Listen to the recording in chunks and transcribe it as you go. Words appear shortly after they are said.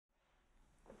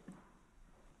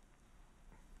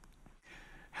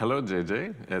Hello,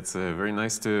 JJ. It's very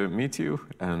nice to meet you,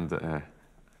 and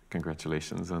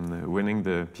congratulations on winning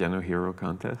the Piano Hero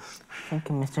contest. Thank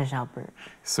you, Mr. Jalbert.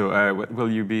 So what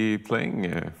will you be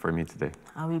playing for me today?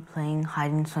 I'll be playing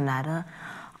Haydn Sonata,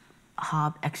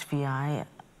 Hob XVI,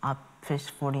 Opus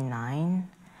 49,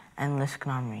 and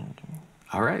Lisknar-Ringen.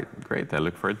 All right, great. I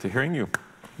look forward to hearing you.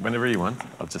 Whenever you want,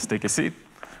 I'll just take a seat.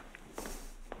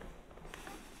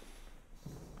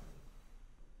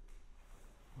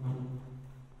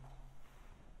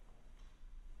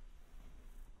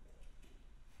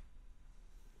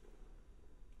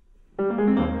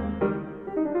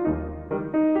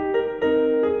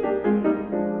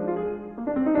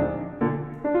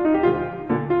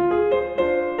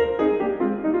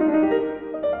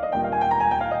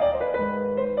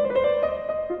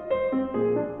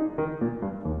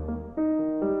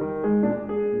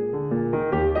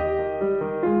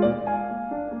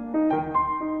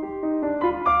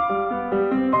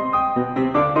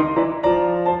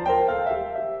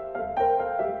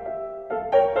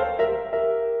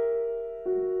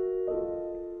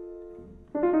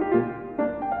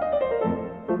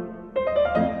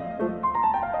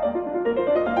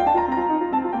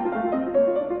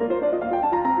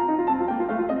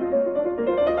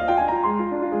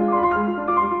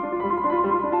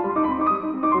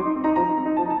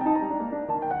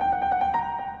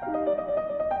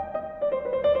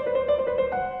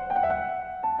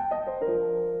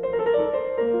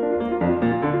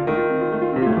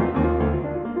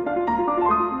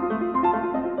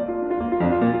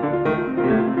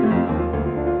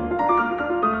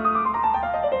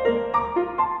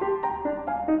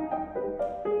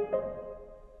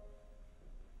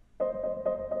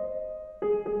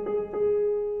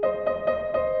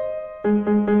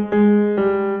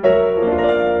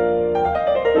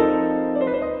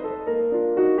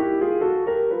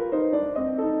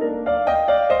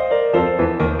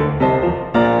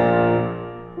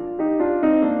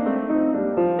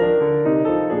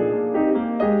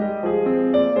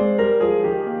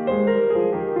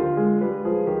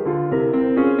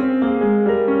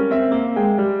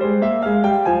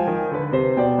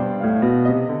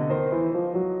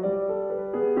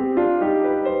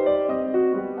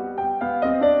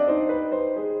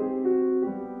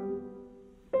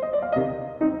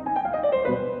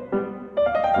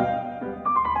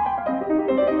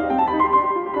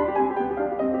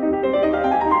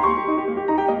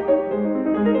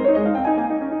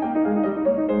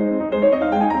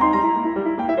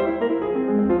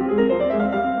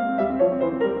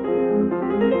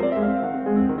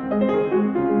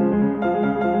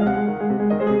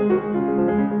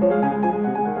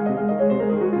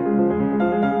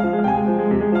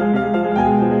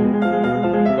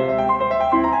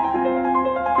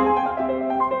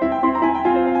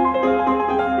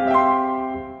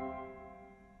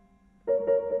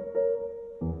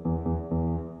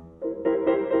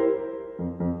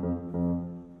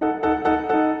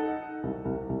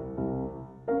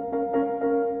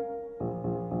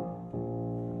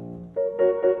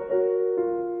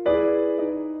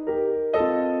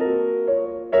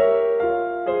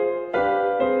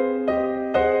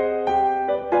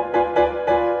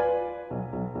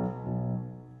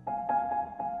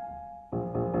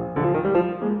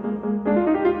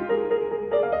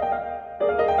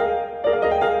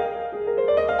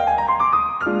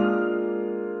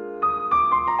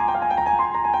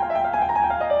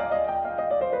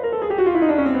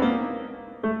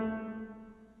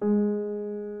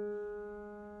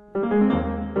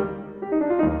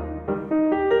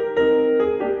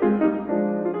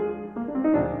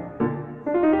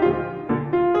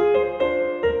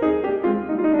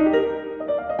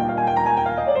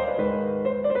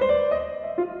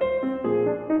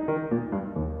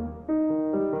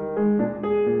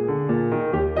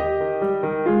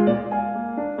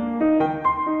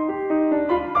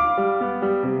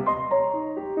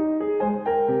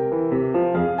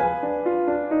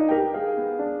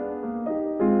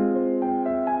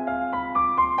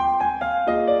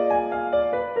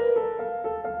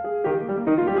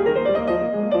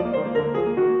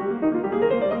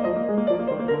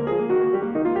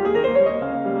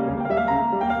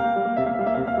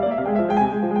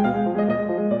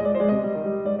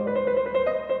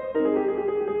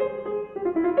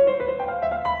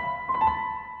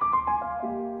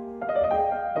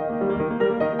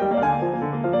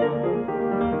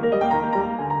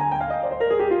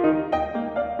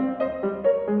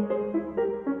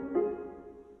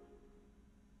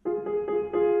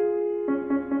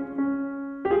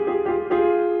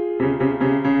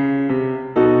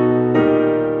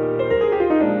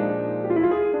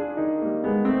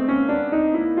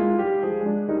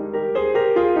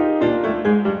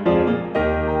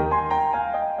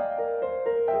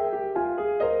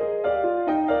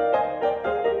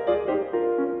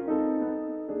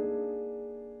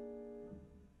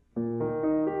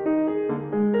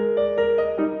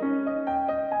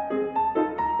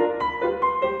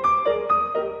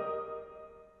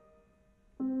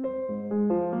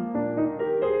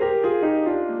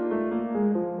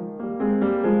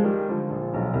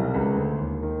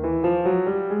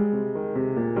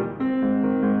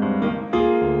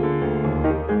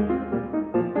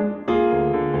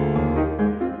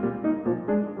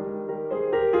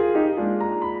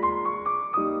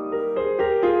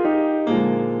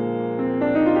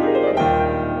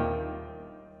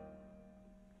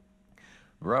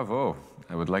 bravo.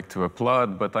 I would like to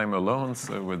applaud, but I'm alone,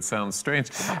 so it would sound strange.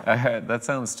 That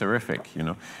sounds terrific, you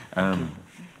know.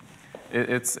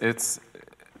 It's,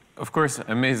 of course,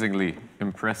 amazingly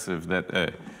impressive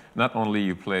that not only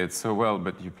you play it so well,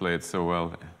 but you play it so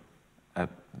well at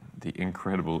the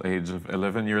incredible age of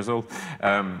 11 years old,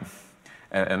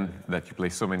 and that you play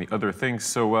so many other things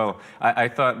so well. I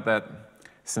thought that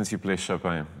since you play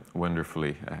Chopin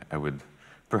wonderfully, I would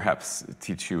perhaps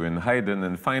teach you in Haydn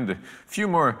and find a few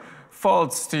more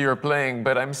faults to your playing,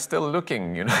 but I'm still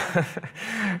looking, you know.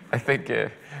 I think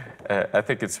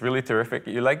it's really terrific.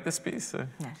 You like this piece?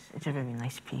 Yes, it's a very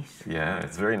nice piece. Yeah,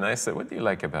 it's very nice. What do you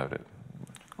like about it?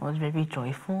 Well, it's very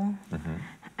joyful,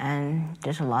 and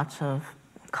there's lots of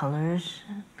colors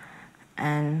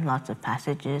and lots of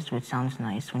passages, which sounds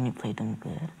nice when you play them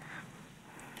good.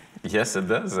 Yes, it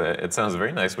does. It sounds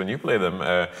very nice when you play them,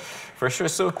 for sure.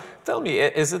 So tell me,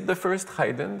 is it the first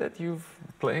Haydn that you've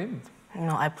played?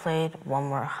 No, I played one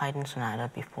more Haydn sonata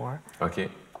before. Okay.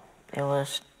 It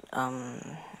was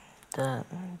the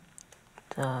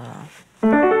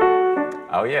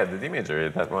Oh yeah, the D major,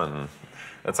 that one.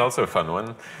 That's also a fun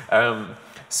one.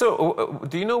 So,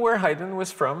 do you know where Haydn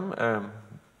was from?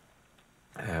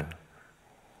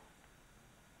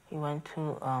 He went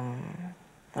to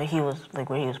where he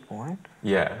was born.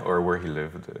 Yeah, or where he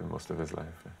lived most of his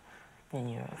life. In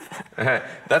Europe.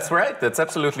 That's right. That's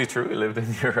absolutely true. He lived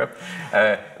in Europe.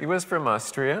 He was from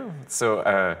Austria, so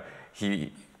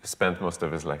he spent most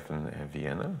of his life in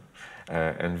Vienna.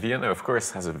 And Vienna, of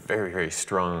course, has a very, very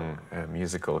strong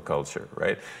musical culture,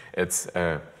 right? It's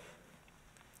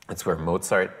where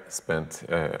Mozart spent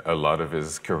a lot of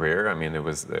his career. I mean, it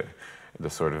was the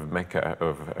sort of mecca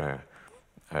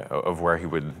of where he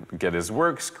would get his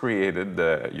works created.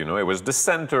 You know, it was the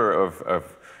center of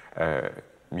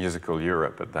musical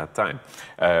Europe at that time.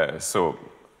 So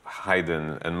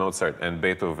Haydn and Mozart and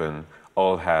Beethoven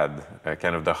all had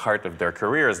kind of the heart of their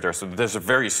careers there. So there's a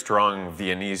very strong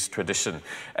Viennese tradition.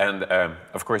 And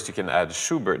of course, you can add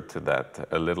Schubert to that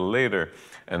a little later,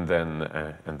 and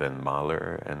then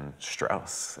Mahler and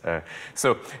Strauss.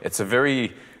 So it's a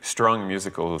very strong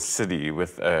musical city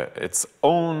with its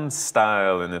own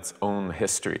style and its own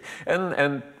history.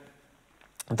 And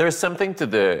there's something to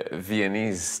the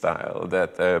Viennese style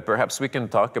that perhaps we can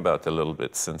talk about a little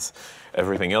bit, since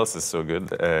everything else is so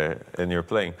good in your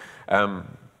playing.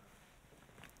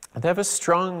 They have a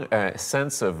strong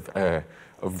sense of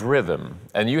rhythm,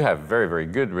 and you have very, very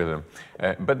good rhythm,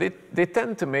 but they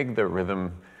tend to make the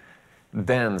rhythm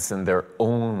dance in their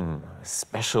own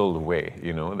special way,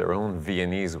 you know, their own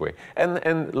Viennese way.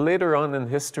 And later on in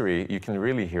history, you can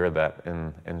really hear that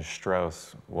in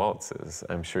Strauss waltzes.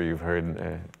 I'm sure you've heard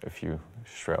a few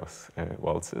Strauss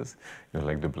waltzes, you know,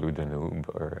 like the Blue Danube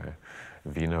or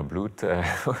Wiener Blut.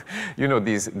 You know,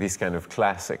 these kind of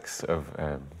classics of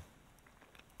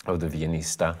the Viennese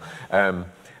style.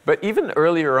 But even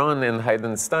earlier on in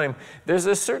Haydn's time, there's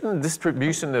a certain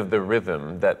distribution of the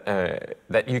rhythm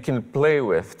that you can play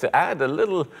with to add a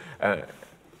little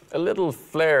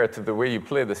flair to the way you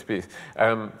play this piece.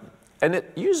 And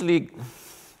it usually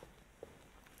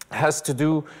has to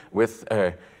do with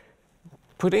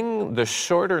putting the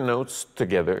shorter notes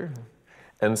together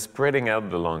and spreading out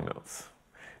the long notes.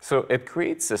 So it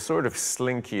creates a sort of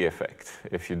slinky effect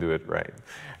if you do it right.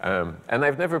 And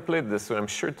I've never played this, so I'm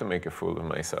sure to make a fool of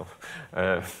myself.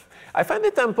 I find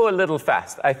the tempo a little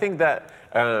fast. I think that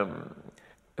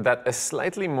that a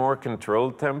slightly more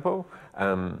controlled tempo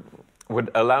would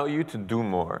allow you to do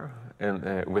more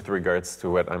with regards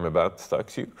to what I'm about to talk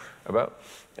to you about.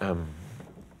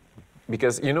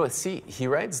 Because, you know, see, he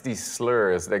writes these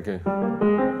slurs that go,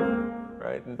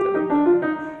 right?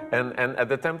 And at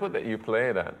the tempo that you play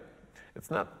it at, it's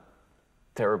not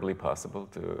terribly possible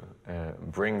to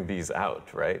bring these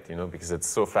out, right? You know, because it's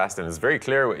so fast and it's very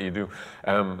clear what you do.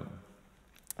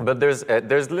 But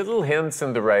there's little hints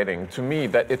in the writing to me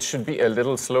that it should be a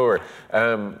little slower.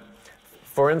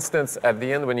 For instance, at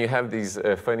the end when you have these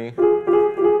funny,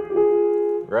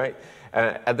 right?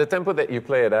 At the tempo that you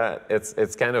play it at,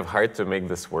 it's kind of hard to make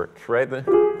this work, right?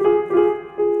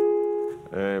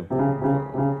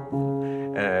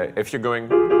 If you're going,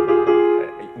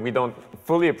 we don't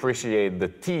fully appreciate the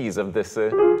T's of this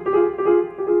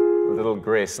little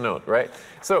grace note, right?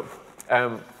 So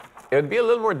it would be a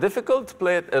little more difficult to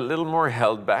play it a little more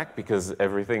held back because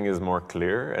everything is more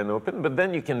clear and open, but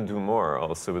then you can do more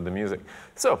also with the music.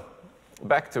 So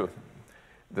back to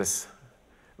this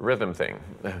rhythm thing.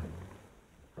 Do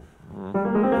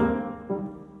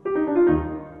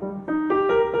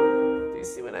you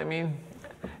see what I mean?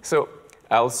 So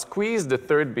I'll squeeze the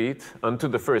third beat onto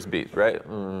the first beat, right?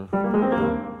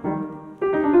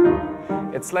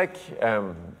 it's like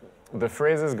the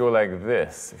phrases go like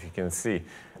this, if you can see.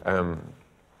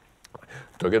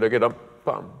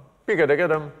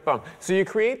 So you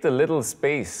create a little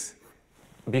space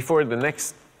before the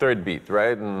next third beat,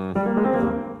 right?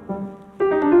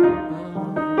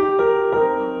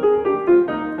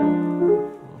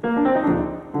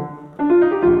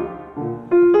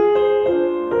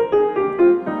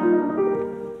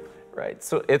 Right,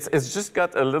 so it's just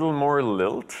got a little more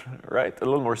lilt, right? A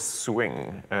little more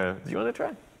swing. Do you want to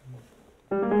try?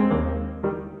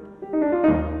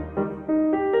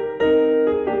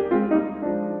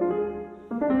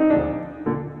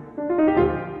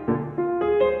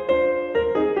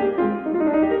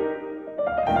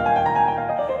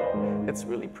 It's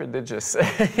really prodigious.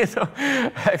 You know,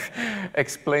 I've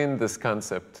explained this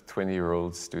concept to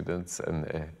 20-year-old students, and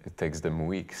it takes them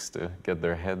weeks to get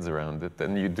their heads around it.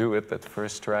 And you do it at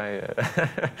first try.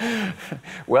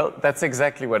 Well, that's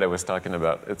exactly what I was talking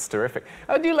about. It's terrific.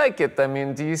 How do you like it? I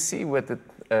mean, do you see what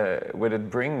it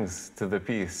brings to the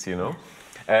piece? You know,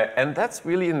 and that's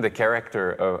really in the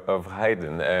character of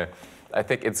Haydn. I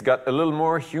think it's got a little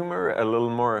more humor, a little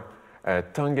more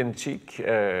tongue-in-cheek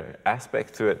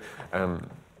aspect to it.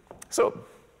 So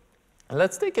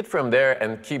let's take it from there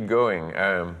and keep going.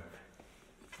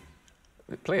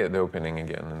 Play the opening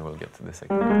again and we'll get to the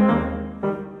second.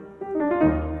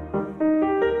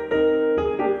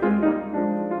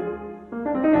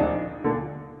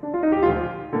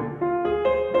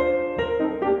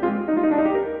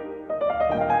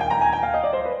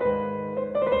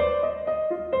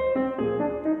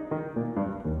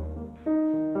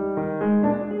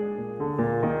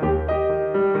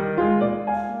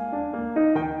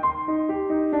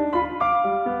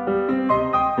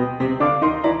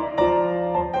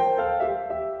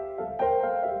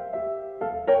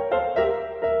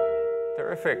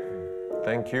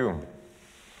 Thank you.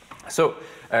 So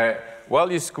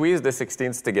while you squeeze the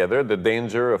 16ths together, the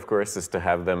danger, of course, is to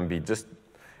have them be just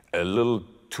a little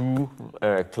too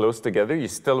close together. You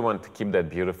still want to keep that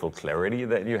beautiful clarity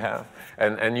that you have,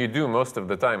 and you do most of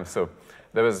the time. So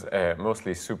that was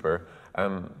mostly super.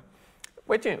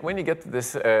 When you get to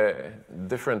this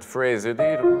different phrase,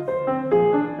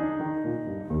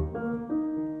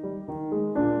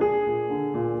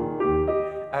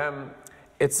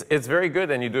 it's very good,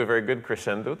 and you do a very good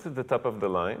crescendo to the top of the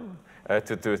line,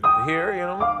 to here, you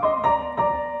know.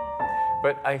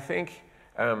 But I think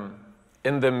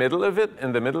in the middle of it,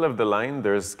 in the middle of the line,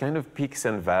 there's kind of peaks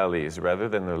and valleys rather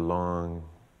than a long,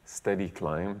 steady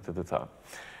climb to the top.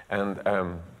 And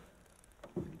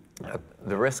at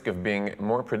the risk of being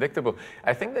more predictable,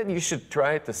 I think that you should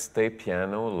try to stay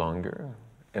piano longer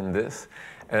in this,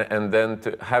 and then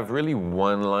to have really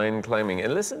one line climbing.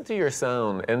 And listen to your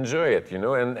sound, enjoy it, you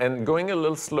know, and going a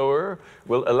little slower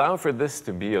will allow for this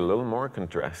to be a little more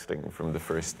contrasting from the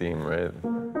first theme, right?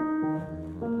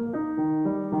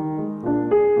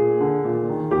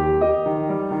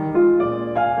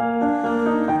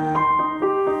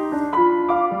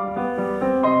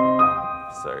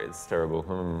 Sorry, it's terrible.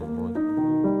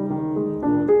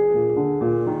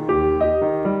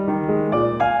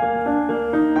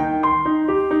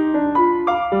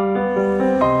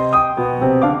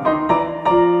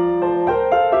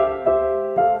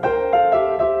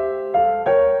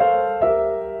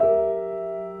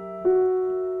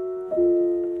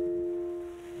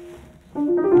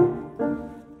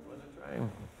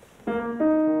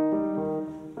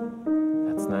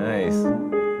 That's nice.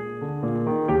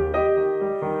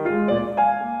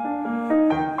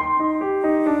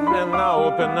 And now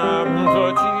open up,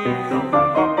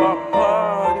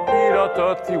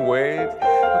 wait,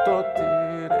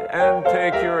 and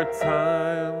take your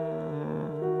time.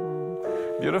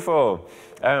 Beautiful.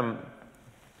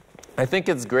 I think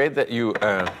it's great that you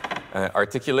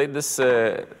articulate this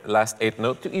last 8th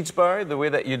note to each bar the way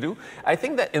that you do. I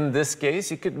think that in this case,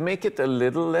 you could make it a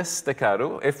little less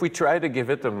staccato if we try to give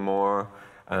it a more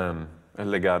a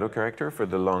legato character for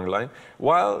the long line,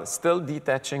 while still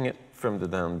detaching it from the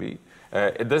downbeat.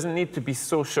 It doesn't need to be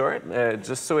so short,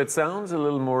 just so it sounds a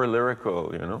little more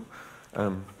lyrical, you know.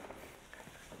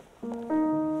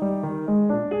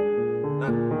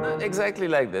 Not exactly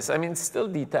like this. I mean, still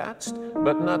detached,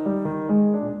 but not...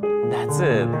 That's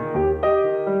it.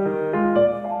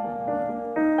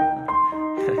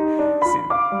 See,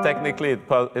 technically, it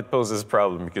poses a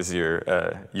problem because you're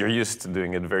used to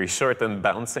doing it very short and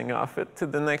bouncing off it to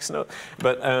the next note.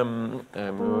 But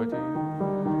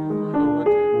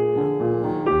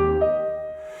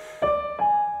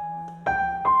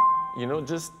you know,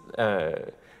 just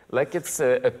like it's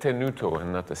a tenuto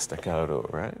and not a staccato,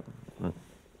 right?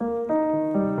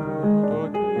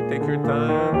 Okay, take your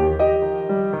time.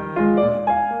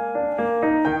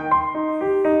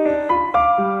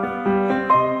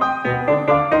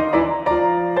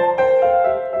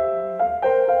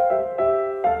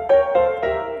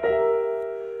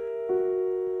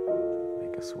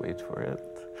 Just wait for it.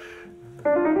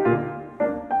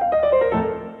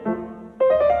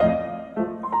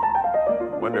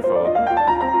 Wonderful.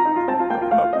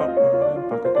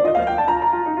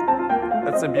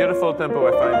 That's a beautiful tempo,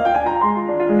 I find.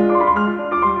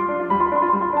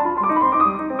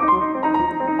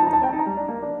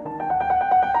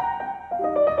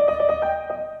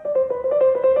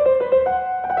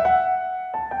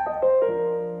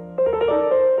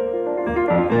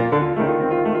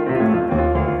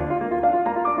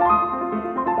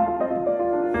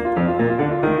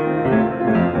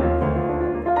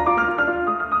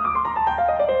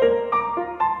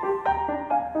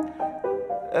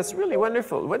 That's really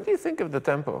wonderful. What do you think of the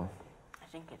tempo? I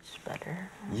think it's better.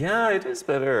 Yeah, it is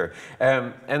better.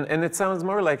 And it sounds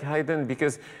more like Haydn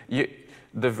because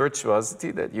the virtuosity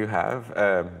that you have,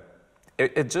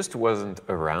 it just wasn't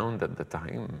around at the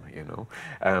time, you know.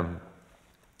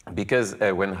 Because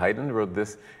when Haydn wrote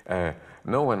this,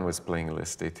 no one was playing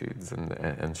Liszt etudes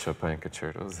and Chopin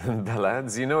concertos and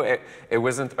ballades. You know, it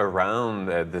wasn't around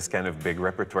this kind of big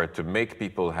repertoire to make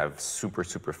people have super,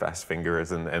 super fast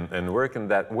fingers and work in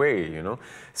that way, you know.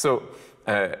 So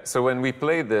when we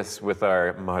play this with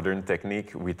our modern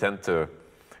technique, we tend to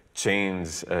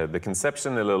change the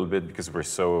conception a little bit because we're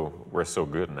so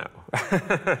good now.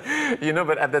 You know,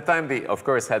 but at the time they of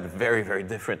course had very, very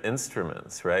different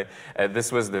instruments, right?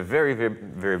 This was the very, very,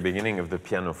 very beginning of the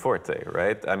pianoforte,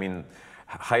 right? I mean,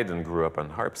 Haydn grew up on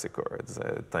harpsichords,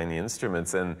 tiny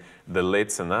instruments, and the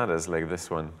late sonatas like this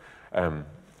one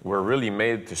were really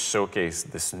made to showcase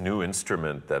this new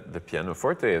instrument that the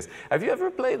pianoforte is. Have you ever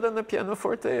played on the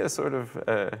pianoforte, a sort of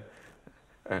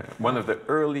one of the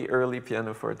early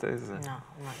pianofortes? No, not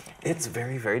yet. It's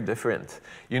very, very different.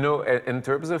 You know, in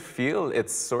terms of feel,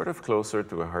 it's sort of closer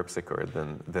to a harpsichord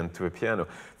than to a piano.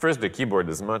 First, the keyboard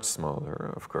is much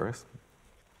smaller, of course.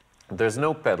 There's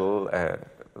no pedal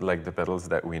like the pedals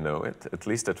that we know it, at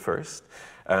least at first.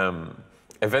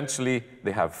 Eventually,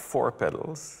 they have 4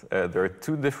 pedals. There are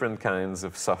 2 different kinds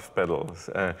of soft pedals.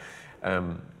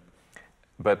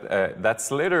 But that's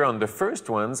later on. The first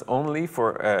ones, only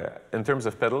for, in terms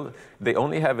of pedal, they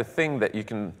only have a thing that you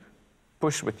can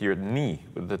push with your knee,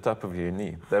 with the top of your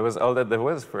knee. That was all that there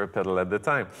was for a pedal at the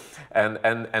time.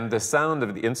 And the sound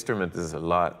of the instrument is a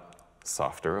lot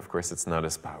softer. Of course, it's not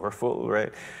as powerful,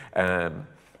 right? And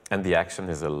the action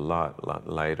is a lot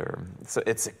lighter. So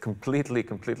it's a completely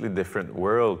different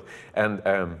world. And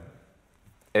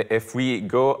if we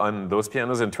go on those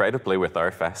pianos and try to play with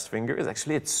our fast fingers,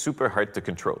 actually it's super hard to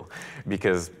control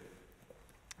because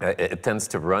it tends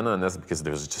to run on us because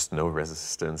there's just no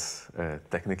resistance.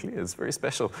 Technically, it's very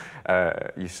special.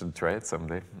 You should try it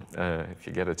someday if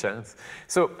you get a chance.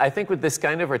 So I think with this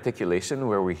kind of articulation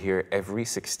where we hear every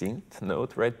 16th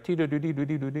note, right?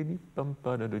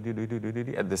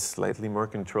 At this slightly more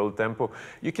controlled tempo,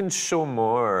 you can show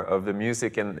more of the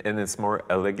music and it's more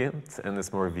elegant and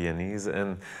it's more Viennese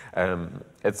and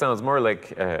it sounds more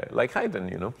like Haydn,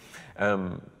 you know.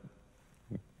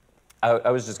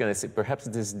 I was just going to say, perhaps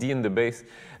this D in the bass,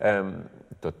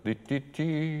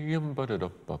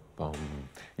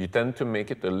 you tend to make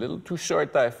it a little too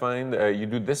short, I find. You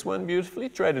do this one beautifully,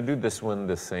 try to do this one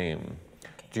the same.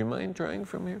 Okay. Do you mind trying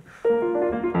from here?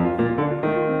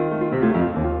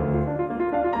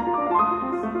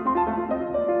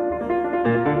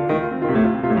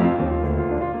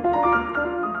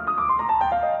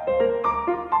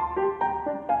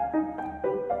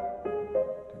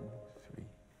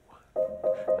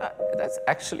 That's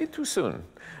actually too soon.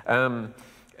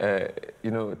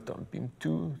 You know,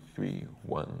 2, 3,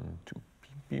 1, 2,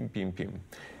 pim, pim, pim.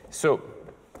 So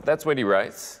that's what he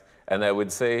writes, and I would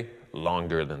say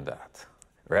longer than that,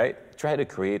 right? Try to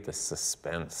create a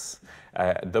suspense.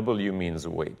 W means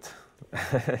wait.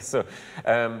 So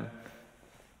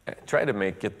try to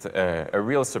make it a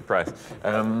real surprise.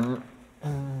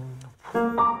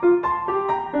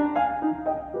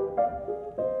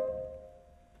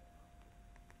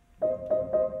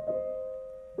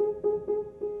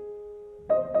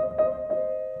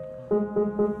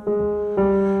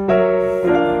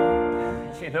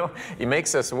 You know, he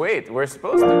makes us wait. We're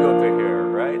supposed to go to here,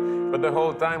 right? But the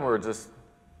whole time we're just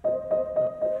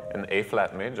in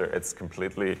A-flat major. It's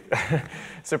completely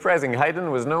surprising. Haydn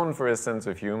was known for his sense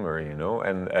of humor, you know,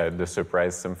 and the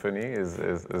Surprise Symphony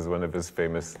is one of his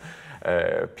famous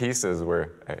pieces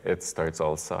where it starts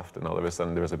all soft and all of a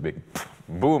sudden there's a big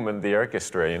boom in the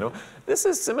orchestra, you know. This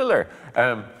is similar.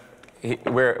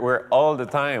 We're all the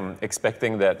time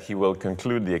expecting that he will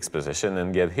conclude the exposition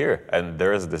and get here. And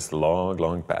there's this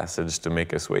long passage to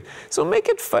make us wait. So make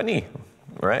it funny,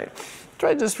 right?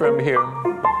 Try just from here.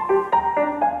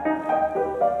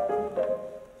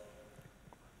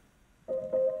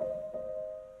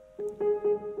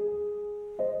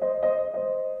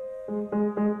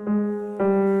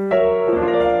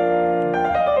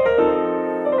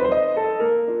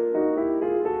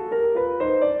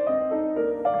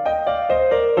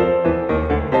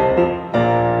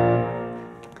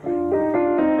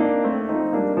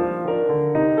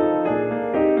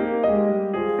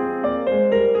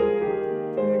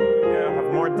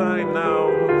 more time now.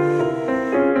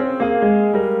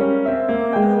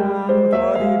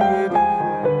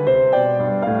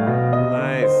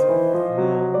 Nice.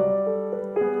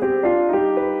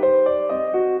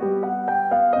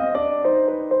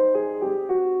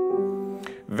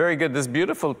 Very good. This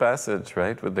beautiful passage,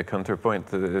 right, with the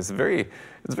counterpoint is it's very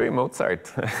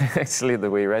Mozart, actually, the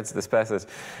way he writes this passage.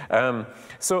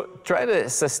 So try to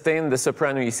sustain the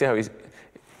soprano. You see how he's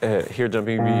here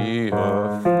jumping B,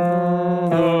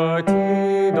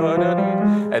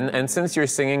 and since you're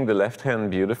singing the left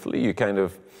hand beautifully, you kind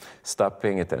of stop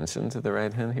paying attention to the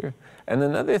right hand here. And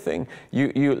another thing,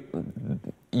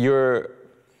 your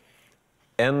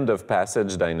end of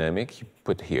passage dynamic you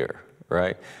put here,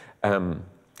 right?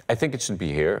 I think it should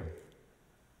be here.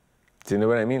 Do you know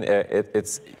what I mean?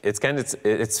 It's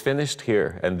finished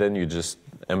here, and then you just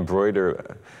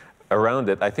embroider around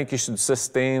it. I think you should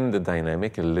sustain the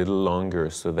dynamic a little longer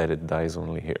so that it dies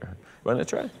only here. Want to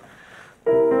try?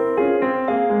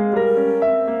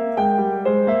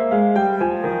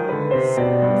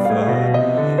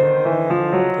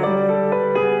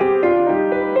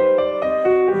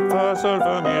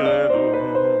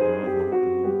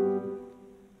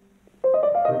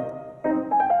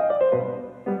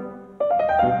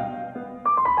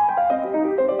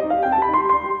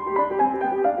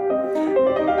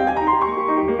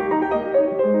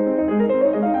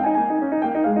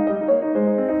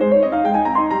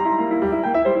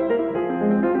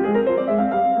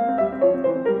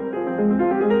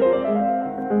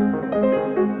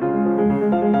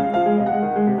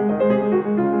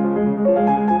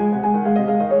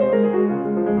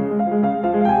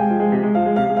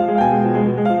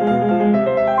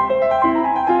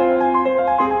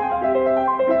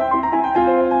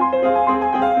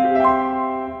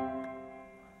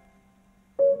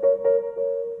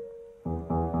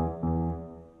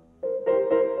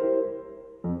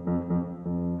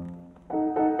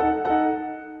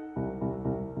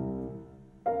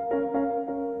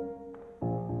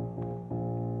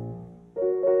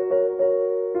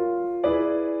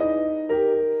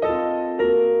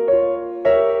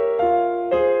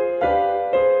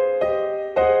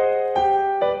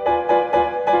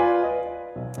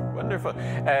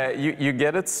 You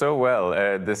get it so well,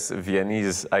 this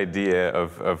Viennese idea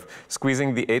of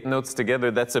squeezing the 8 notes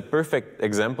together. That's a perfect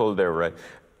example there, right?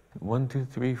 1, 2,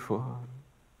 3, 4.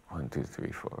 1, 2,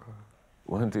 3, 4.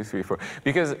 1, 2, 3, 4.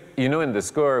 Because, you know, in the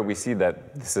score, we see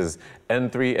that this is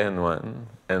N3, N1,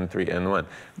 N3, N1.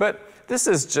 But this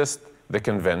is just the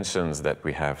conventions that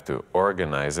we have to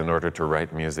organize in order to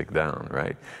write music down,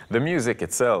 right? The music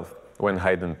itself, when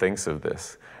Haydn thinks of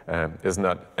this, is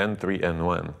not N3,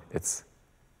 N1. It's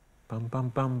bum, bum,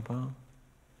 bum, bum,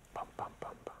 bum, bum,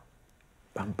 bum, bum,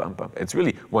 bum, bum, bum. It's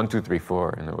really 1, 2, 3,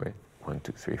 4 in a way. 1,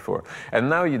 2, 3, 4. And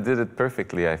now you did it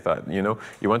perfectly, I thought. You know,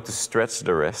 you want to stretch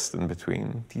the rest in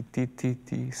between. Ti, ti, ti,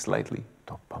 ti, slightly.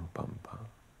 Bum, bum, bum, bum.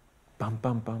 Bum,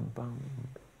 bum, bum, bum.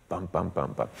 Bum, bum,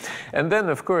 bum, bum. And then,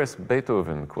 of course,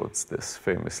 Beethoven quotes this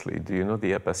famously. Do you know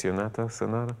the Appassionata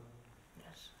Sonata?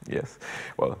 Yes. Yes.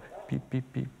 Well, beep, beep,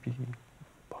 beep, beep.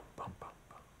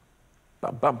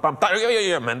 Bum, bum, bum,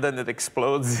 bum, and then it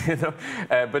explodes, you know.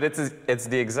 But it's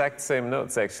the exact same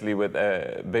notes, actually, what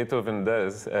Beethoven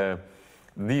does.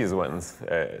 These ones,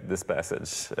 this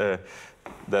passage.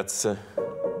 That's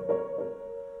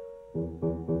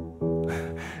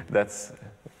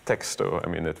texto. I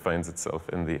mean, it finds itself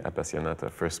in the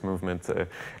Appassionata, first movement,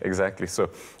 exactly.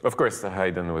 So, of course,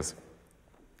 Haydn was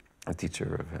a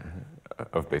teacher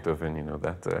of Beethoven, you know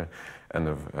that, and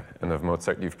of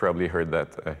Mozart. You've probably heard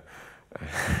that.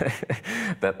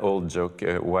 That old joke,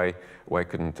 why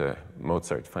couldn't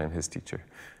Mozart find his teacher?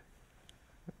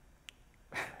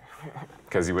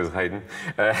 Because he was Haydn.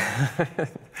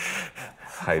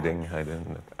 Hiding.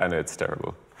 I know it's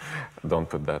terrible. Don't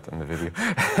put that in the video.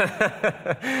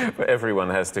 But everyone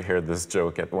has to hear this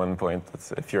joke at one point.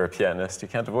 If you're a pianist, you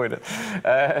can't avoid it.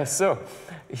 So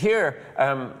here,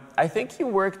 I think you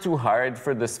work too hard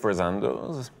for the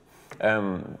sforzandos.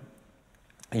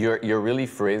 You're really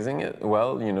phrasing it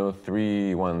well, you know,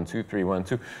 3, 1, 2, 3, 1,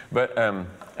 2. But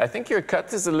I think your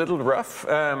cut is a little rough.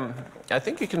 I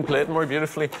think you can play it more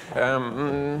beautifully. Sorry,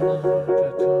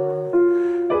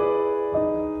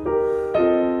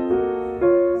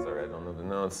 I don't know the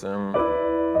notes.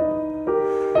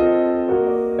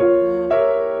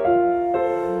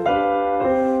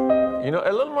 You know,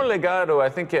 a little more legato. I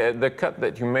think the cut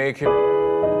that you make.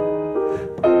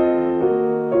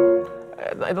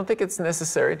 I don't think it's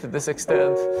necessary to this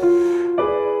extent.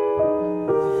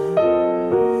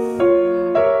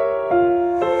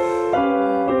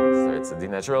 So it's a D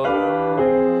natural.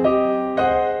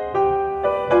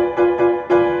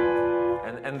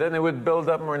 then it would build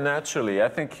up more naturally. I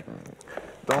think,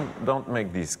 don't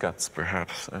make these cuts,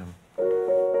 perhaps.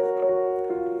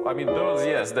 I mean, those,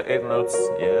 yes, the 8 notes,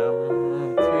 yeah.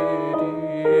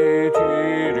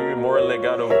 More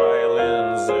legato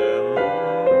violins.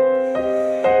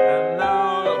 And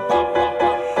now, pop, pop,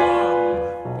 pop,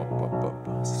 pop, pop, pop,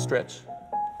 pop. Stretch.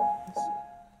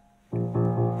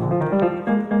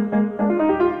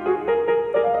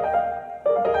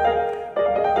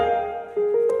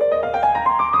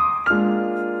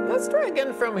 Let's try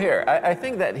again from here. I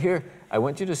think that here, I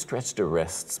want you to stretch the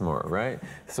rests more, right?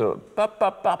 So, pa pa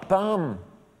pa pam,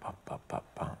 pa pa pa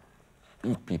pam,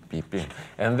 beep beep beep beep.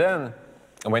 And then,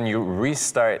 when you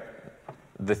restart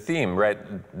the theme, right?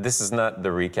 This is not the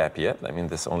recap yet. I mean,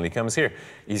 this only comes here.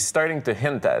 He's starting to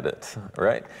hint at it,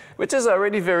 right? Which is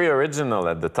already very original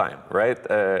at the time, right?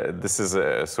 This is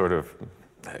a sort of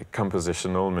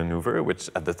compositional maneuver, which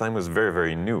at the time was very,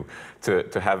 very new.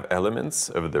 To have elements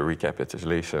of the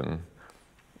recapitulation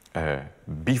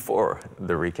before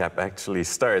the recap actually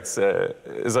starts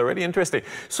is already interesting.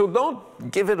 So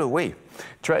don't give it away.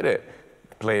 Try to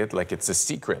play it like it's a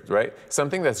secret, right?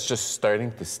 Something that's just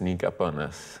starting to sneak up on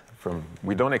us.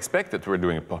 We don't expect it. We're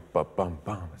doing a pop, pop, bum,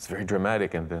 bum. It's very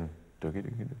dramatic, and then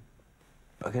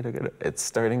it's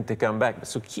starting to come back.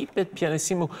 So keep it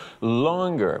pianissimo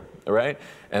longer, right?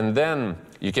 And then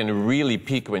you can really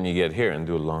peak when you get here and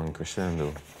do a long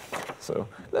crescendo. So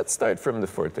let's start from the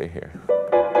forte here.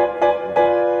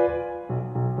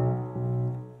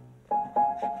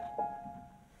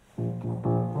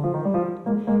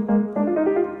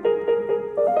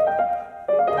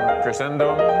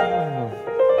 Crescendo.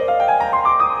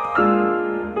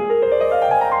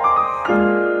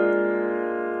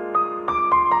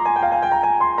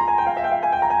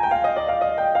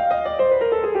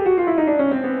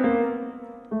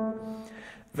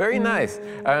 Very nice.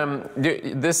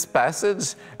 This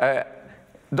passage,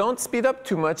 don't speed up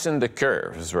too much in the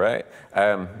curves, right?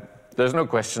 There's no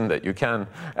question that you can,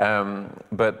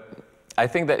 but I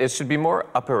think that it should be more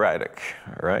operatic,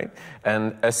 right?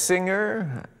 And a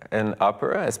singer in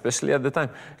opera, especially at the time,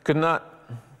 could not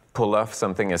pull off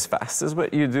something as fast as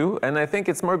what you do. And I think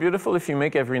it's more beautiful if you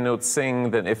make every note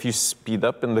sing than if you speed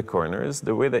up in the corners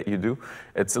the way that you do.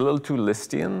 It's a little too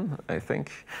Lisztian, I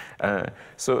think. Try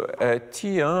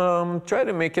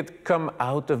to make it come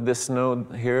out of this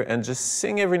note here and just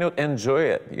sing every note, enjoy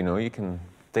it. You know, you can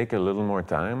take a little more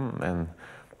time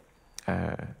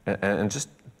and just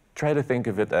try to think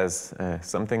of it as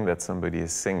something that somebody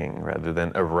is singing rather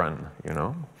than a run, you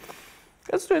know?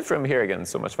 Let's do it from here again,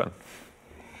 so much fun.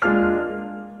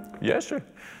 Yeah, sure.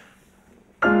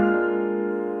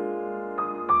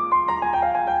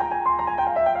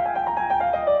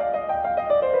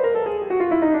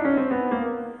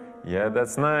 Yeah,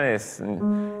 that's nice.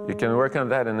 You can work on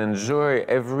that and enjoy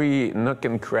every nook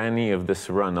and cranny of this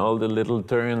run, all the little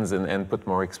turns, and put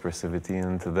more expressivity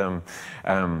into them.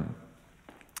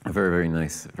 Very, very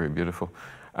nice, very beautiful.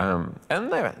 And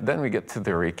then we get to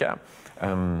the recap,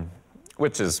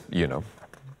 which is, you know,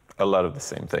 a lot of the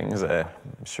same things. I'm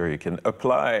sure you can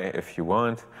apply if you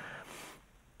want.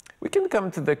 We can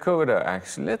come to the coda,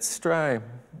 actually. Let's try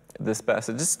this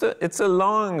passage. It's a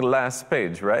long last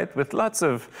page, right? With lots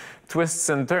of twists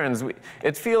and turns.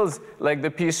 It feels like the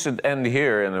piece should end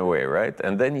here in a way, right?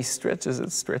 And then he stretches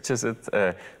it.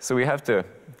 So we have to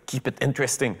keep it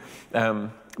interesting.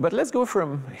 But let's go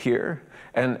from here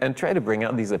and try to bring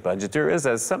out these appoggiaturas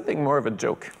as something more of a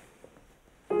joke.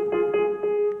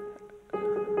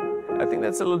 I think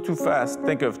that's a little too fast.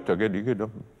 Think of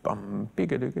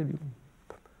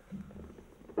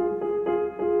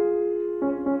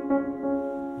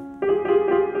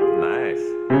nice.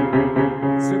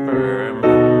 Super.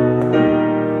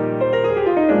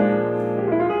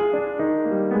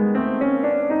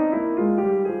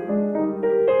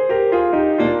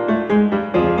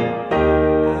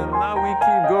 And now we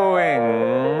keep going.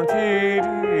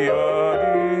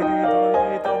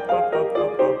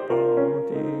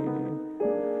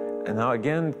 And now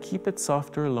again, keep it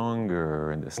softer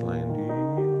longer in this line.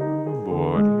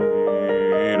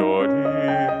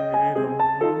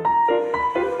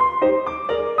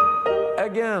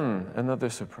 Again, another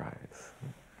surprise.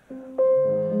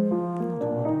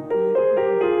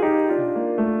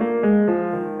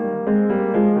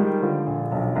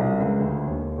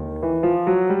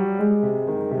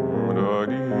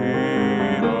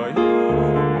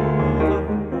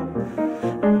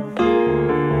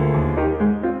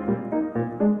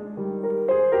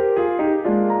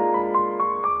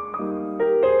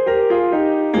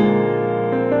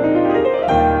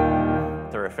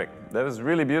 That was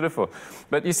really beautiful.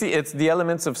 But you see, it's the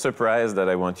elements of surprise that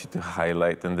I want you to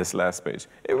highlight in this last page.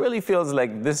 It really feels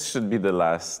like this should be the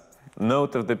last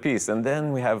note of the piece. And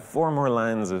then we have 4 more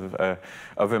lines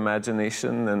of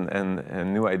imagination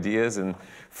and new ideas and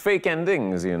fake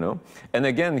endings, you know. And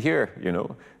again here, you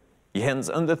know, he ends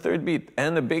on the 3rd beat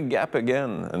and a big gap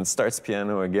again and starts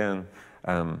piano again.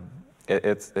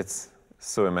 It's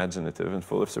so imaginative and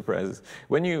full of surprises.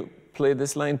 When you play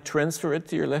this line, transfer it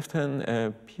to your left hand,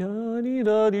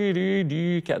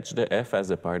 catch the F as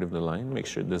a part of the line, make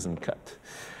sure it doesn't cut.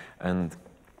 And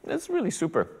it's really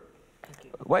super.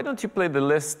 Why don't you play the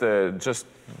list just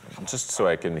so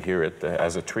I can hear it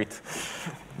as a treat?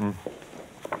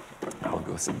 I'll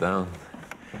go sit down.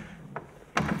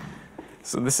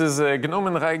 So this is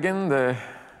Gnomenreigen, the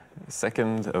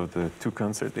 2nd of the 2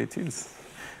 concert etudes.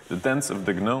 The Dance of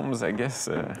the Gnomes, I guess,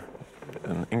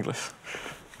 in English.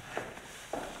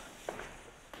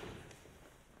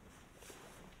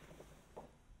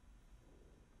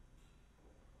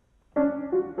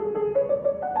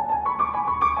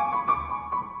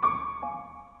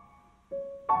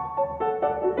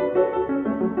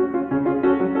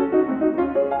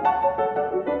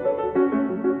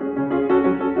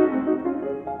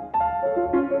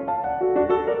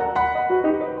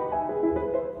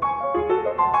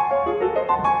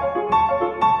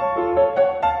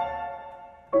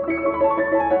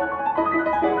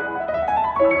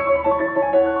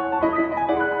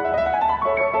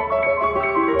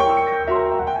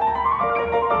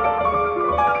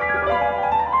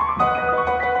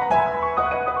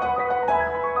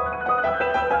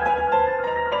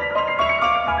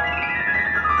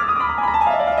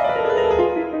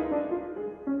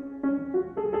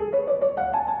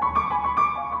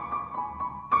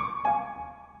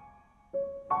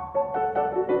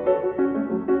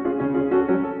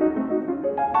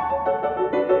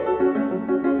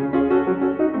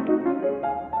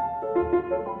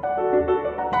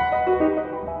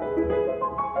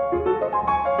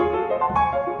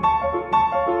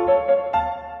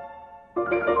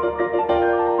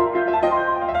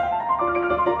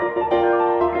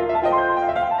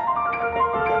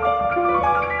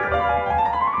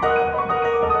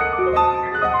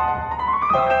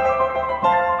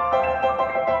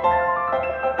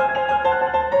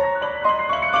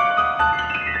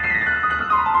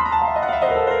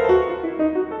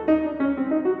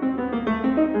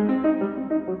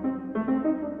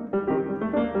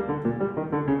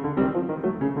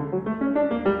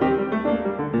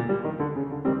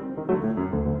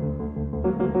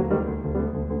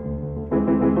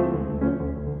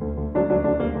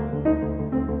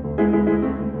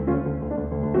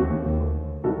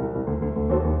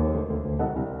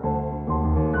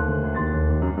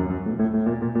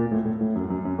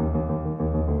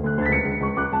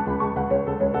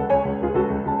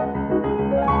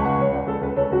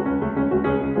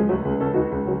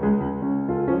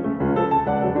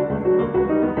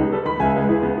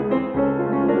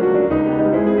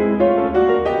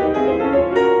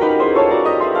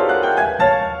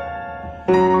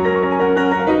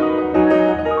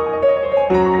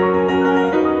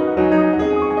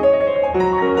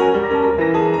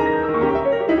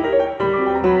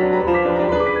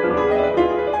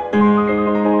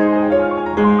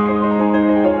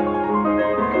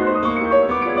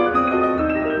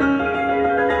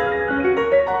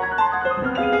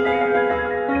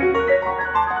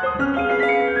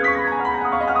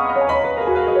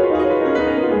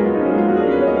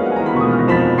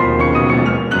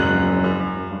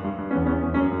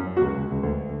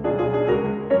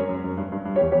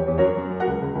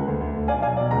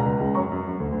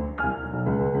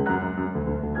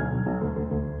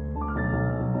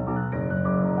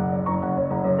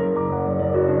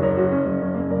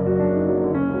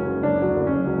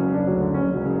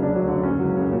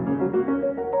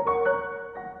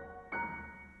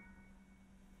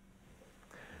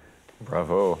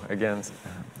 Bravo. Again,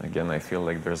 I feel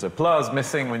like there's applause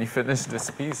missing when you finish this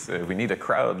piece. We need a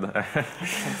crowd.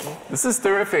 This is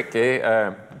terrific,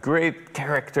 eh? Great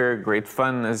character, great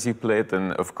fun as you play it,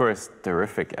 and of course,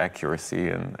 terrific accuracy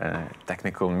and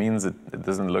technical means it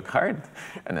doesn't look hard.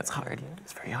 And it's hard.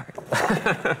 It's very hard.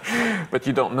 But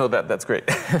you don't know that. That's great.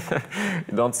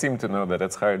 You don't seem to know that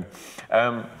it's hard.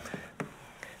 I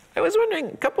was wondering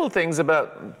a couple of things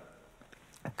about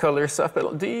color soft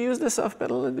pedal. Do you use the soft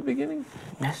pedal at the beginning?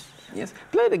 Yes. Yes.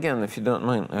 Play it again if you don't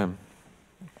mind.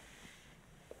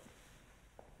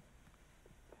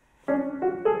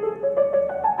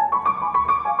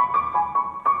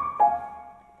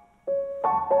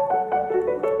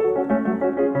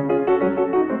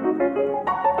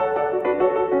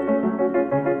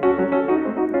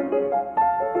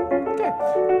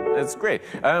 great.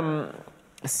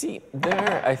 See,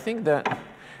 there, I think that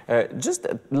just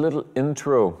a little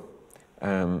intro.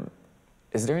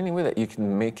 Is there any way that you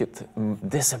can make it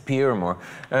disappear more?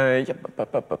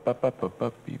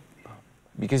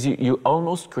 Because you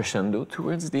almost crescendo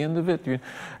towards the end of it.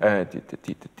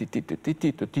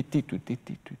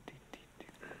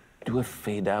 Do a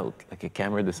fade out, like a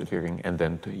camera disappearing, and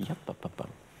then to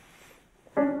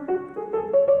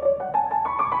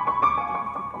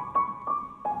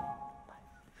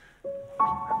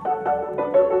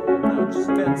just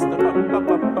dance the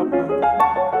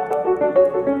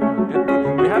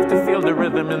you have to feel the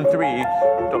rhythm in 3.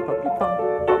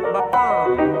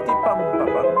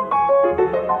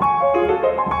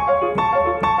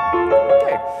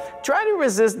 Okay, try to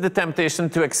resist the temptation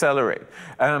to accelerate.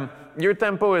 Your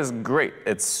tempo is great.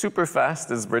 It's super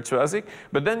fast, it's virtuosic,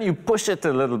 but then you push it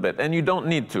a little bit, and you don't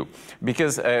need to,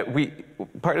 because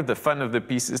part of the fun of the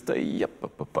piece is to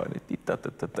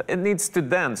it needs to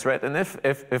dance, right? And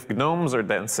if gnomes are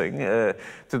dancing to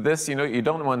this, you know, you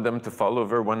don't want them to fall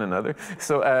over one another.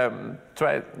 So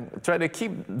try to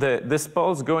keep this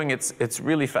pulse going. It's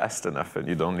really fast enough, and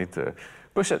you don't need to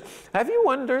push it. Have you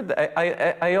wondered?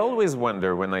 I always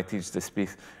wonder when I teach this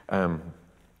piece.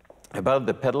 About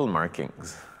the pedal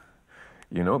markings,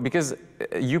 you know, because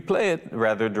you play it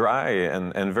rather dry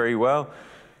and very well.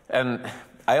 And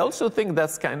I also think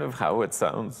that's kind of how it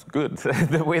sounds good,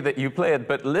 the way that you play it.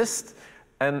 But Liszt,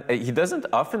 and he doesn't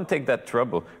often take that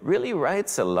trouble, really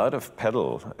writes a lot of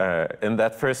pedal in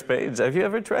that first page. Have you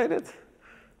ever tried it?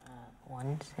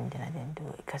 Once, and then I didn't do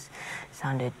it because it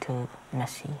sounded too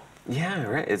messy. Yeah,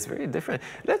 right. It's very different.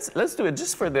 Let's do it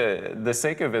just for the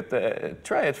sake of it.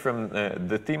 Try it from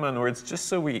the theme onwards, just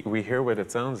so we hear what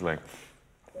it sounds like.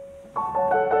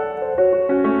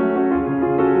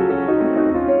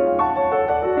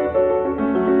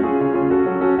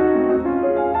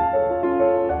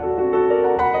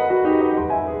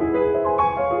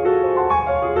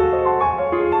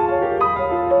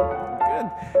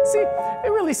 See,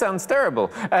 it really sounds terrible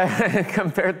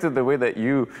compared to the way that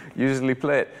you usually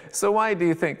play it. So why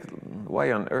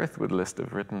on earth would Liszt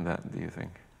have written that, do you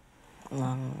think?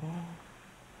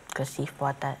 Because he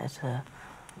thought that as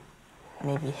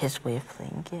maybe his way of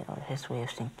playing it, or his way of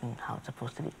thinking how it's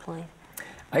supposed to be played.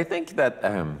 I think that,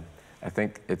 I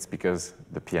think it's because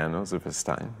the pianos of his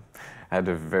time had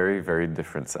a very, very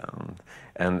different sound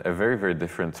and a very, very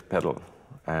different pedal.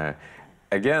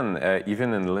 Again,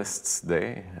 even in Liszt's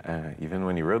day, even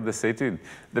when he wrote this etude,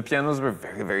 the pianos were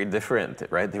very, very different,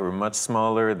 right? They were much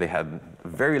smaller, they had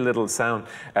very little sound.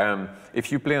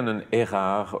 If you play on an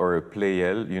Erard or a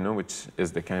Pleyel, you know, which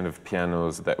is the kind of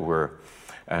pianos that were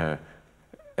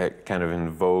kind of in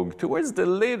vogue towards the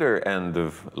later end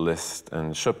of Liszt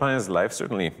and Chopin's life,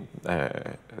 certainly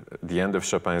the end of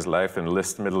Chopin's life and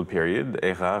Liszt middle period,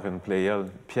 Erard and Pleyel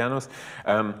pianos.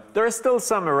 There are still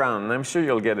some around, and I'm sure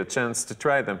you'll get a chance to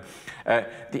try them.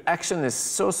 The action is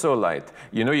so light.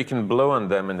 You know, you can blow on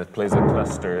them and it plays a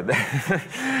cluster.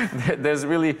 There's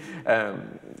really...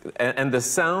 and the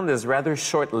sound is rather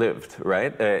short-lived,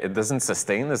 right? It doesn't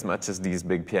sustain as much as these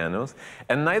big pianos,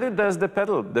 and neither does the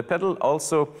pedal. The pedal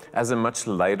also has a much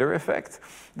lighter effect.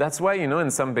 That's why, you know,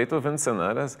 in some Beethoven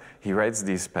sonatas, he writes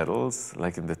these pedals,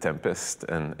 like in the Tempest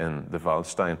and the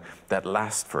Waldstein, that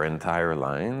last for entire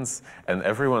lines, and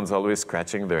everyone's always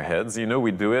scratching their heads. You know,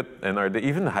 we do it, and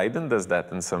even Haydn does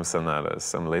that in some sonatas,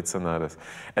 some late sonatas.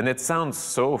 And it sounds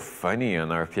so funny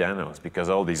on our pianos, because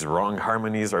all these wrong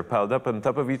harmonies are piled up on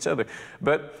top of each other.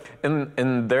 But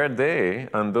in their day,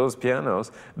 on those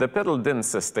pianos, the pedal didn't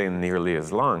sustain nearly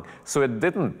as long, so it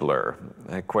didn't blur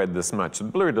quite this much.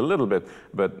 It blurred a little bit,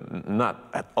 but not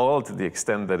at all to the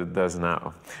extent that it does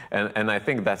now. And I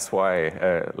think that's why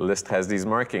Liszt has these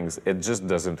markings. It just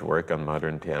doesn't work on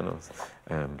modern pianos.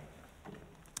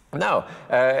 Now,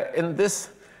 in this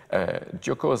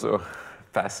Giocoso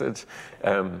passage,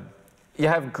 you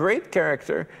have great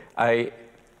character. I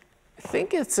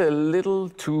think it's a little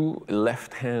too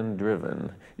left-hand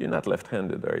driven. You're not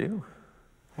left-handed, are you?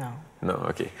 No. No,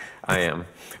 okay, I am.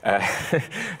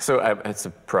 So it's a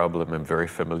problem I'm very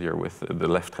familiar with. The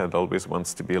left hand always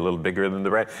wants to be a little bigger than the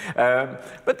right.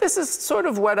 But this is sort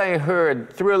of what I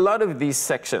heard through a lot of these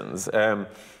sections.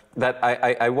 That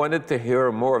I wanted to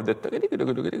hear more of the...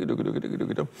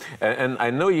 And I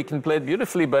know you can play it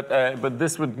beautifully, but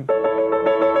this would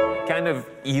kind of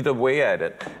eat away at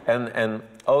it. And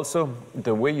also,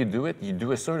 the way you do it, you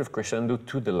do a sort of crescendo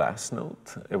to the last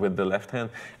note with the left hand.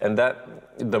 And that,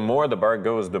 the more the bar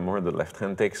goes, the more the left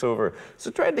hand takes over. So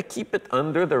try to keep it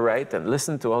under the right and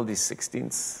listen to all these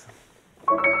sixteenths.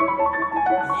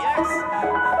 Yes!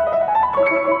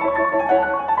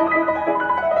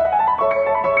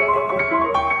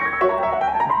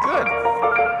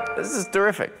 this is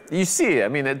terrific. You see, I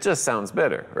mean, it just sounds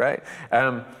better, right?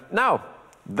 Now,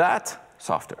 that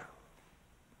softer.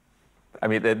 I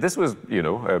mean, this was, you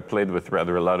know, played with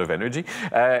rather a lot of energy.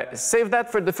 Save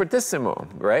that for the fortissimo,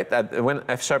 right? When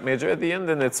F sharp major at the end,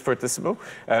 then it's fortissimo.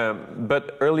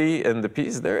 But early in the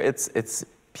piece there, it's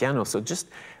piano. So just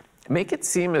make it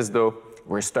seem as though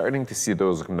we're starting to see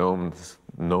those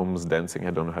gnomes dancing.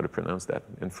 I don't know how to pronounce that.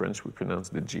 In French, we pronounce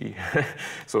the G.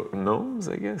 So gnomes,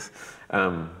 I guess.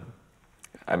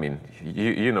 I mean,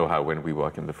 you know how when we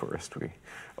walk in the forest, we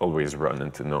always run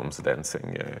into gnomes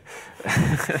dancing.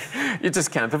 You just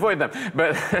can't avoid them.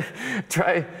 But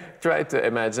try to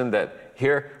imagine that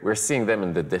here we're seeing them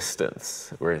in the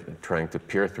distance. We're trying to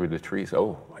peer through the trees.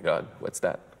 Oh my God, what's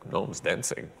that? Gnomes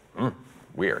dancing.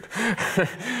 Weird.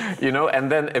 You know,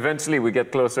 and then eventually we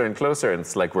get closer and closer, and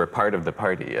it's like we're part of the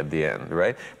party at the end,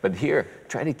 right? But here,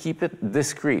 try to keep it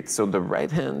discreet. So the right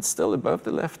hand still above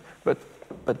the left, but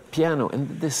piano in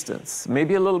the distance.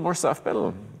 Maybe a little more soft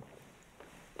pedal.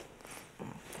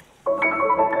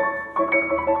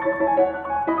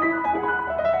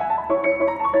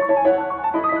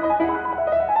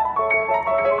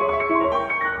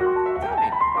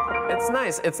 It's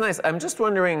nice, it's nice. I'm just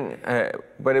wondering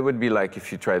what it would be like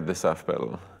if you tried the soft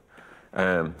pedal.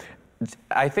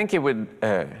 I think it would,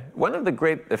 one of the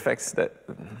great effects that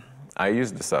I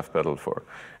use the soft pedal for,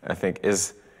 I think,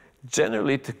 is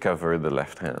generally to cover the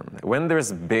left hand. When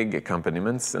there's big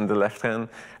accompaniments in the left hand,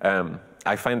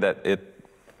 I find that it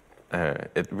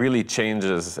really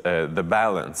changes the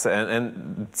balance.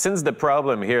 And since the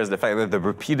problem here is the fact that the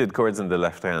repeated chords in the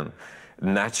left hand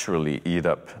naturally eat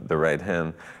up the right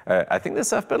hand, I think the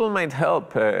soft pedal might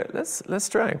help. Let's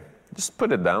try. Just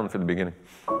put it down for the beginning.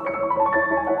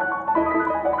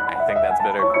 I think that's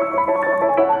better.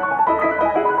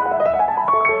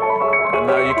 And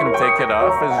now you can take it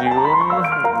off as you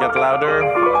get louder.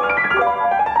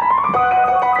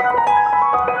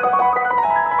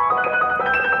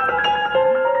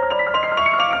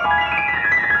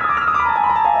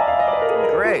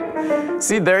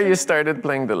 See, there you started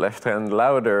playing the left hand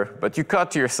louder, but you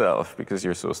caught yourself because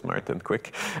you're so smart and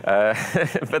quick.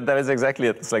 But that is exactly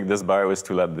it. It's like this bar was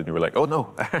too loud, and you were like, oh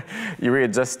no, you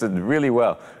readjusted really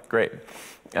well. Great.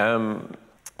 Yeah,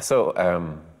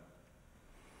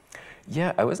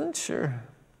 I wasn't sure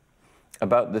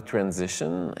about the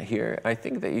transition here. I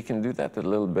think that you can do that a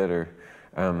little better.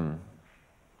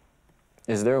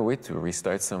 Is there a way to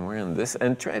restart somewhere in this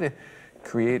and try to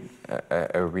create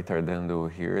a retardando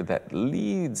here that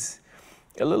leads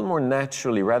a little more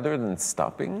naturally rather than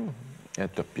stopping? You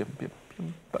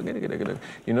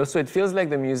know, so it feels like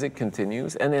the music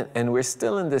continues, and we're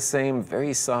still in the same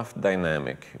very soft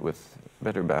dynamic with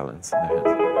better balance in the head.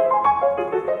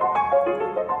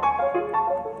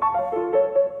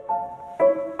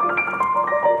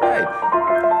 Right.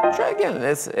 Try again.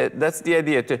 That's the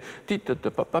idea.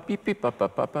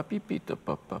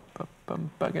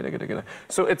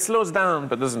 So it slows down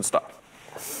but doesn't stop.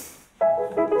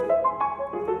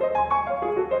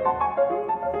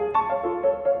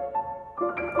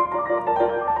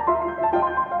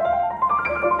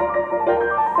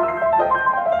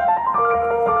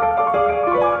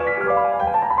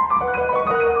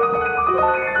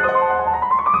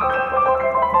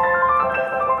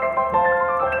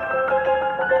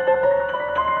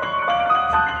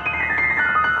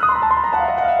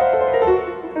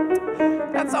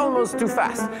 That's almost too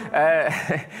fast.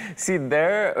 See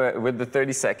there, with the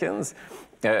 30 seconds,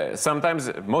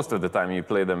 sometimes, most of the time you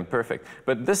play them perfect.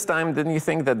 But this time, didn't you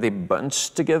think that they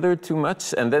bunched together too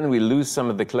much? And then we lose some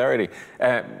of the clarity.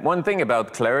 One thing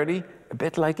about clarity, a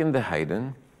bit like in the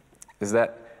Haydn, is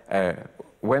that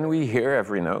when we hear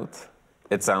every note,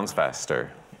 it sounds faster,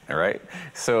 all right?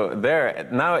 So there,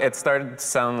 now it started to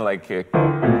sound like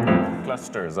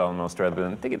clusters almost rather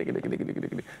than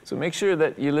so make sure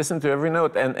that you listen to every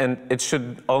note, and it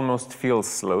should almost feel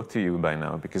slow to you by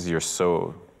now because you're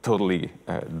so totally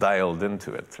dialed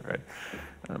into it, right?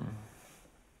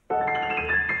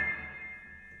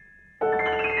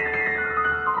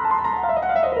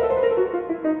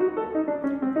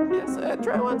 Yes,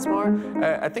 try once more.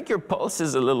 I think your pulse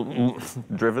is a little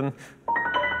driven.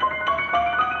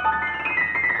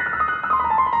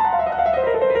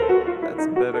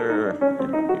 Better.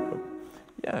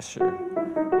 Yeah, sure.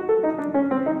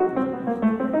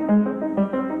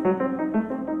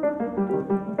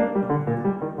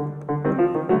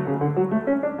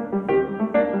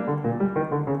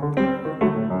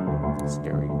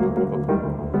 Scary.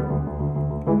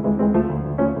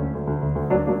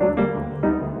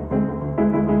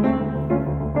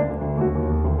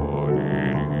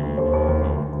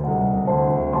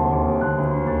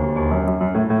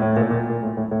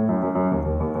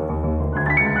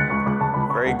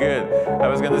 good. I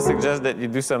was going to suggest that you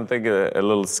do something a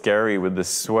little scary with the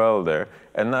swell there.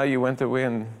 And now you went away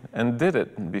and did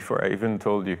it before I even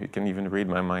told you. You can even read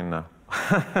my mind now.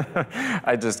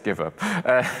 I just give up.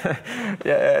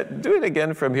 Yeah, do it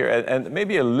again from here, and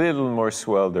maybe a little more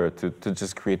swell there to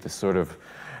just create this sort of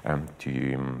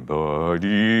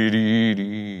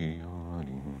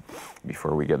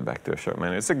before we get back to a sharp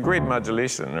minor. It's a great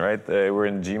modulation, right? We're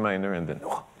in G minor and then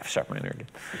F sharp minor again.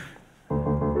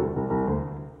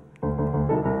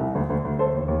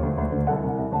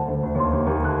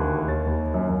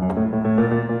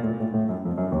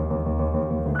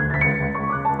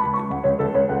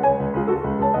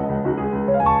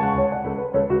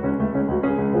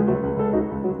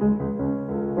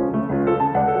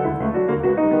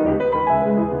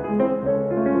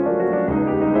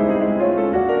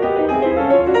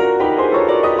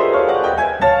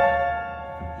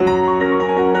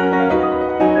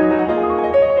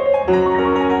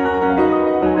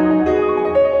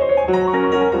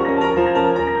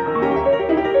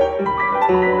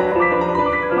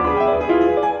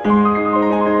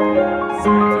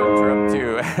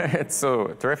 It's so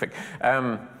terrific.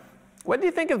 What do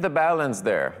you think of the balance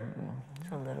there?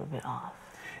 It's a little bit off.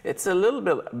 It's a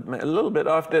little bit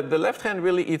off. The left hand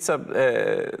really eats up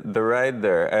the right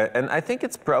there, and I think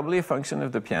it's probably a function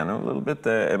of the piano a little bit.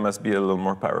 It must be a little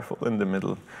more powerful in the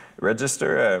middle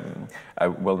register. I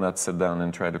will not sit down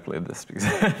and try to play this because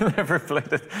I've never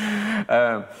played it.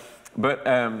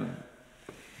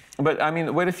 But I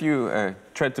mean, what if you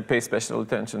tried to pay special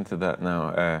attention to that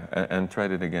now and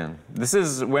tried it again? This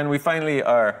is when we finally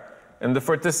are in the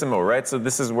fortissimo, right? So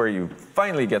this is where you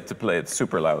finally get to play it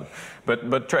super loud.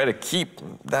 But try to keep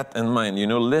that in mind. You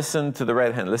know, listen to the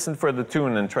right hand. Listen for the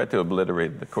tune and try to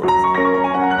obliterate the chords.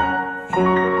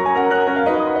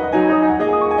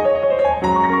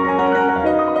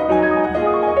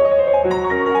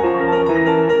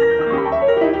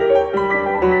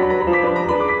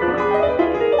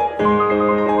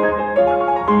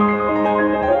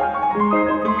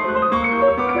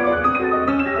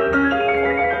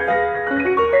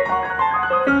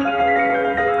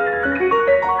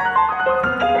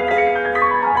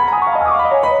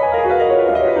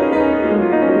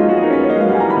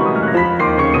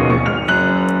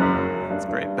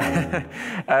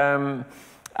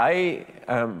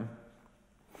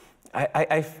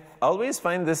 I always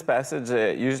find this passage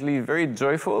usually very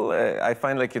joyful. I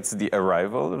find like it's the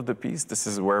arrival of the piece. This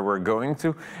is where we're going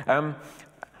to.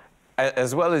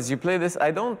 As well as you play this,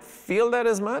 I don't feel that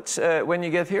as much when you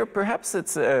get here. Perhaps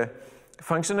it's a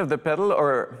function of the pedal,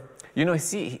 or, you know,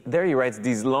 see, there he writes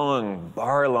these long,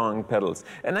 bar-long pedals.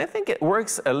 And I think it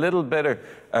works a little better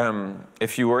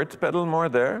if you were to pedal more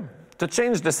there, to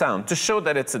change the sound, to show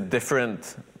that it's a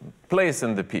different place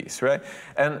in the piece, right?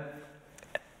 And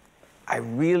I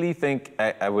really think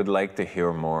I would like to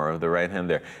hear more of the right hand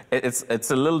there. It's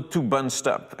a little too bunched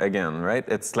up again, right?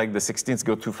 It's like the 16ths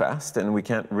go too fast and we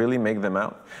can't really make them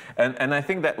out. And I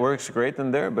think that works great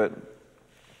in there, but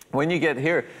when you get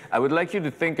here, I would like you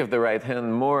to think of the right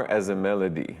hand more as a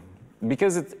melody.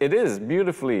 Because it is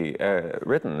beautifully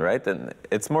written, right? And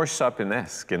it's more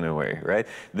Chopin-esque in a way, right?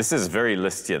 This is very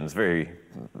Lisztian, it's very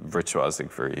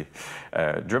virtuosic, very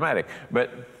dramatic.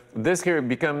 But this here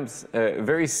becomes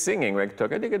very singing, right?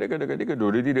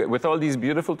 With all these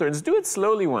beautiful turns. Do it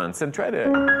slowly once and try to...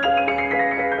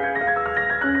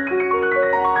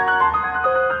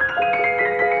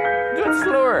 Do it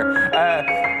slower.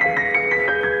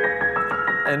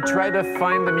 And try to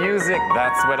find the music.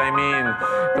 That's what I mean.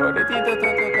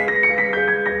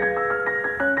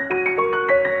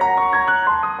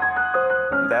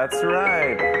 That's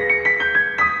right.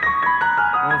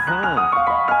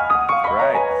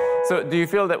 Right. So do you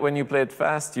feel that when you play it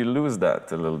fast, you lose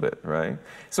that a little bit, right?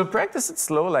 So practice it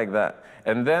slow like that.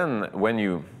 And then when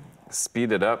you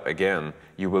speed it up again,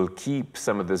 you will keep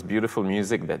some of this beautiful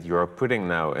music that you are putting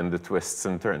now in the twists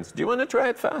and turns. Do you want to try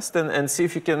it fast and see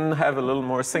if you can have a little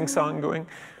more sing-song going?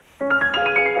 Yeah,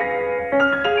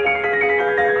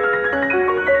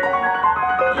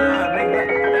 make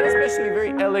that especially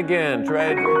very elegant,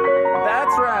 right?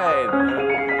 That's right.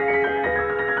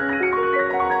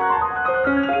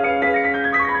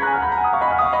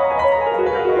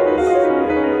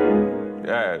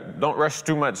 Don't rush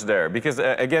too much there, because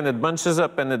again, it bunches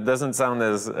up and it doesn't sound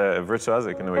as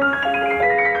virtuosic in a way.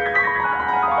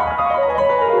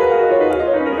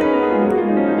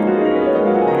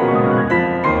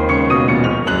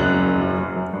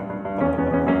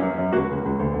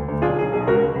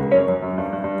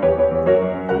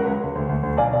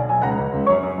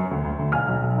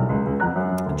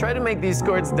 Try to make these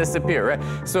chords disappear, right?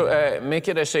 So make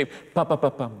it a shape, pa pa pa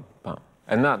pam pam.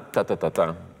 And not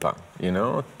ta-ta-ta-ta-ta, you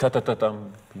know? Ta-ta-ta-ta.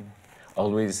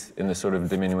 Always in a sort of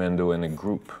diminuendo in a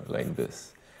group like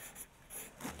this.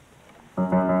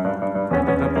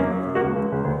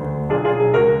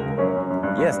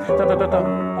 Yes, ta-ta-ta-ta.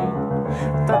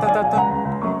 Ta-ta-ta-ta.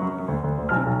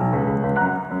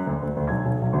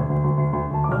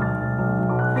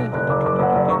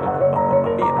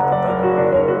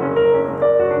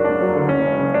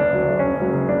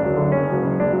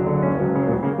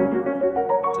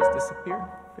 Disappear.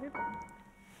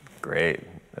 Great,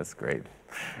 that's great.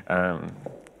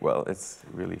 Well, it's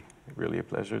really a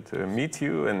pleasure to meet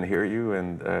you and hear you,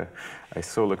 and I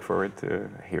so look forward to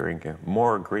hearing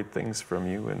more great things from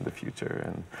you in the future,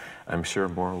 and I'm sure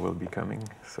more will be coming.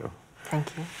 So,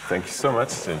 thank you. Thank you so much,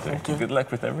 JJ. Thank you. Good luck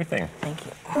with everything. Thank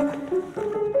you.